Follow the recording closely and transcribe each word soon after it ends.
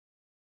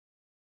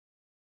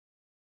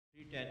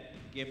10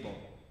 game ball.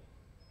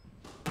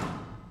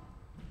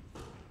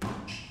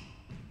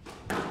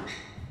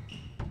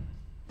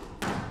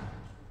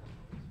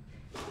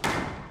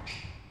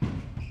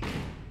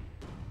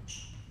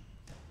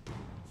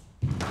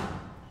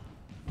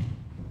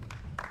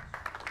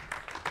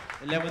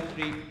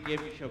 (11-3) game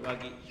to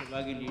Shabagi.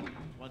 Shabagi lead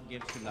 1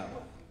 game to love.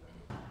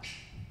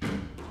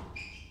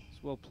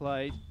 It's well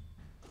played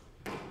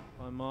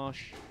by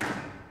Marsh.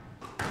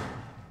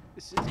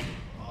 This is,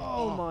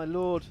 oh my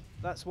lord,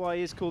 that's why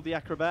he is called the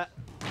acrobat.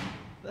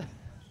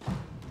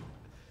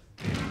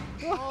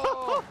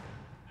 Oh!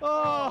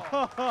 Oh!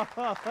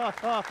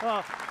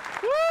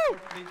 Woo!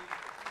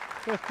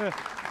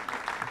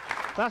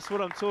 That's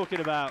what I'm talking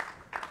about.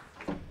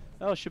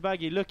 El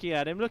Shabagi looking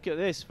at him. Look at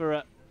this for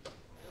a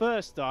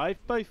first dive,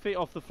 both feet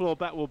off the floor,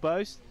 back will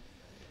boast.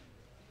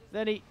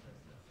 Then he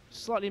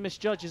slightly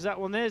misjudges that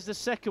one. There's the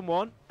second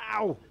one.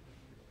 Ow!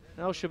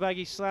 El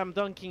Shabagi slam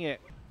dunking it.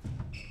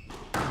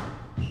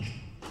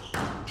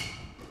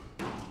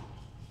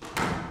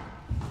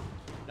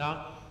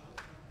 Now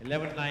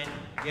 11-9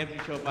 game to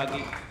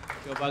Shabagi.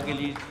 Shabagi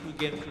leads 2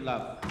 games to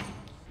love.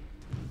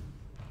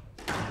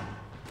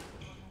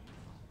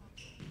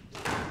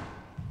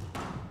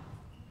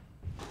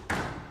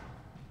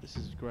 This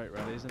is a great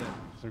rally, isn't it?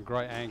 Some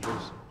great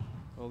angles.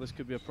 Well, this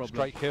could be a problem.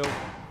 Straight kill.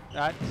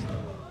 That's,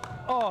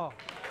 oh!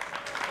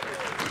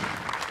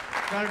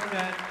 Game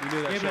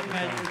to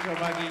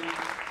Shabagi.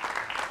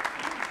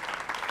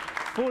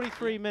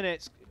 43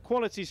 minutes,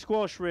 quality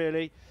squash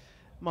really.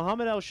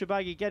 Mohammed El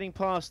Shabagi getting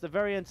past the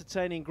very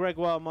entertaining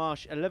Gregoire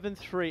Marsh.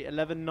 11-3,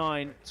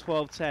 11-9,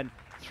 12-10.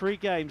 3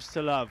 games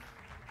to love.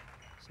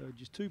 So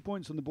just 2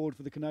 points on the board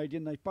for the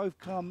Canadian. They've both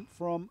come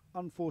from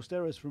unforced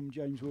errors from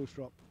James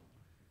Willstrop.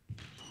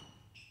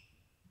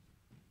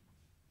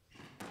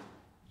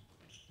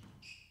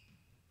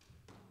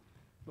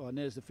 Oh, and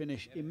there's the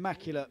finish.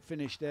 Immaculate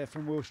finish there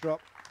from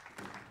Willstrop.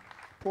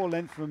 Poor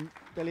length from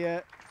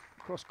Delier.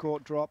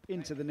 Cross-court drop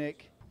into the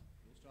nick.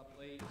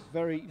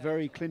 Very,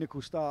 very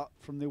clinical start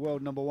from the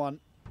world number 1.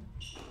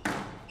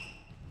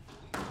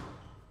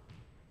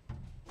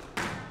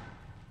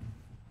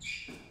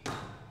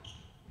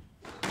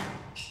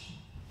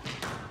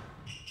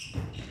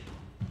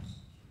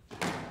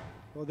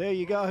 Well, there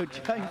you go,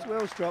 James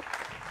Willstrop.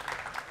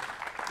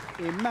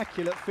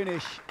 Immaculate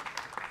finish.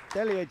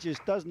 Delier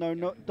just does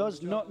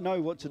not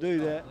know what to do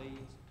there.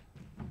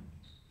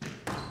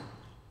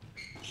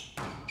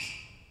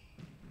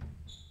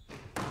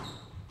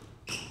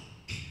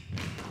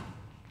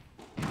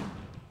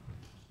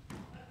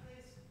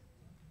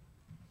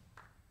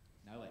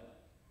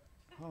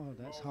 Oh,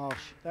 that's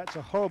harsh. That's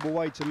a horrible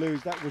way to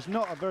lose. That was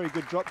not a very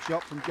good drop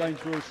shot from James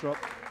Willstrop.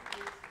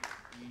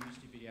 You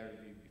used to video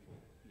review before.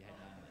 You had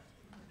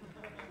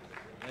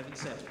 9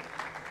 minutes.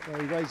 11-7. So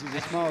he raises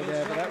a smile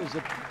there, but that was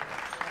a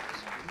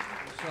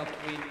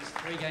wins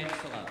 3 games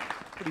to love.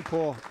 pretty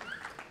poor.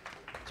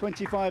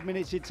 25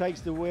 minutes it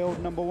takes the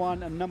world number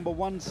 1 and number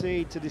 1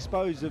 seed to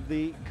dispose of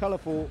the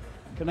colourful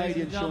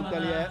Canadian Sean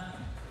Delier.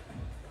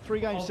 3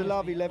 games to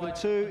love,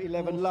 11-2,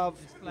 11 love,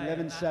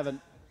 11-7.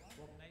 And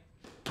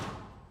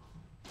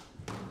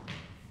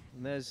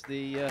there's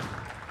the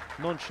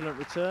nonchalant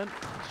return,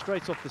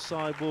 straight off the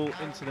sidewall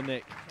into the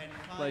nick.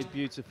 Played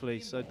beautifully.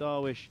 So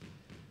Darwish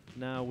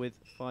now with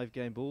 5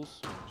 game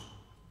balls.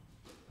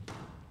 Oh,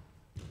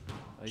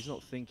 he's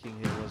not thinking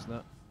here,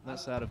 Rosner.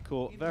 That's out of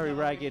court. Very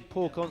ragged,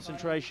 poor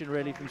concentration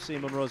really from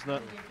Simon Rosner.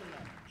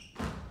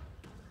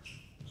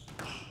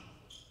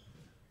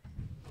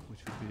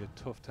 which would be a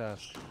tough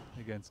task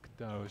against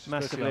Darwish.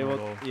 Massively,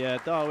 well, yeah,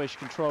 Darwish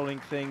controlling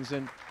things,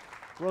 and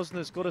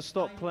Rosner's got to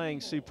stop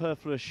playing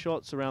superfluous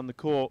shots around the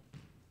court.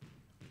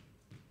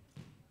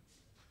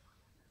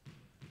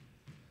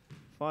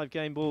 5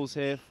 game balls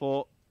here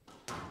for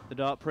the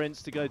Dart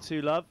Prince to go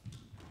to love.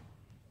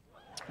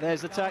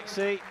 There's the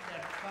taxi.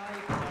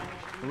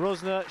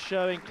 Rosner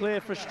showing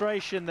clear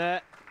frustration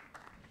there.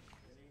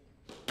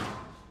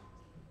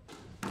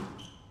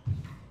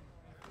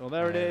 Well,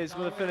 there it is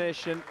with a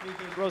finish, and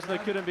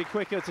Rosner couldn't be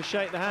quicker to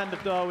shake the hand of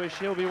Darwish.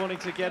 He'll be wanting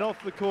to get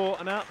off the court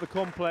and out the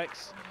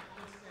complex.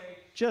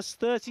 Just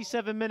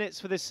 37 minutes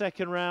for this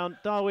second round.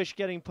 Darwish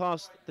getting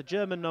past the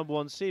German number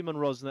 1, Simon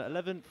Rosner,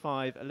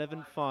 11-5,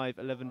 11-5,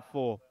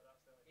 11-4.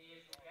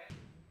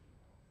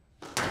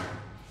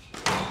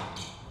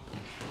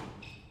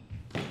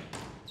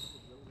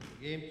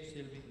 Game to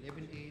Sylvie,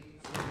 11-8,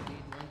 17,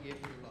 1 game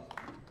to love.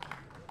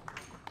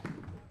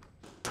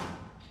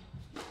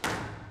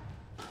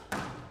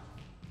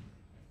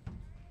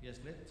 Yes,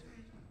 let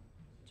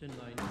 10-9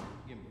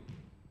 game.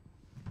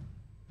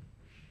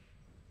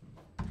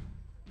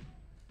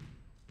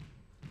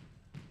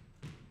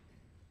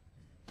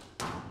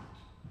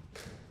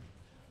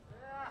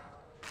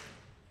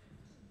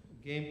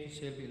 Game to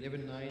Sylvie,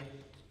 11-9.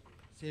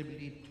 Sylvie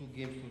lead 2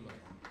 games to love.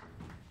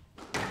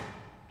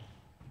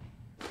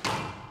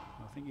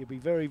 I think you'll be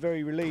very,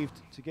 very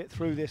relieved to get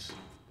through this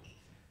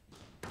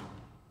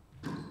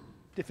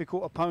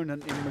difficult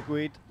opponent in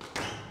McGuid.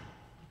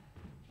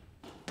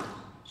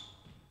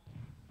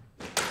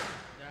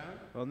 Down.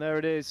 Well, there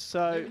it is.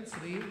 So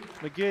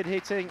Magid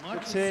hitting the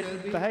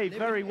tin, behaved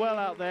very well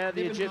out there,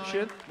 the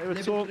Egyptian. There were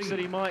talks that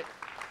he might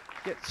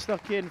get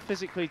stuck in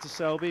physically to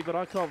Selby, but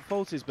I can't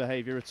fault his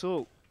behaviour at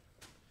all.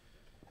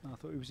 I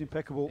thought he was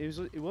impeccable.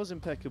 He was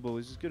impeccable. He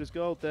was as good as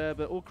gold there,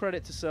 but all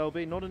credit to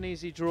Selby. Not an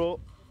easy draw.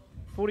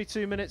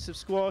 42 minutes of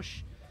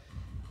squash.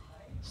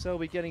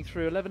 Selby getting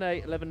through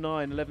 11-8,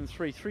 11-9,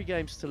 11-3. 3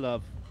 games to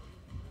love.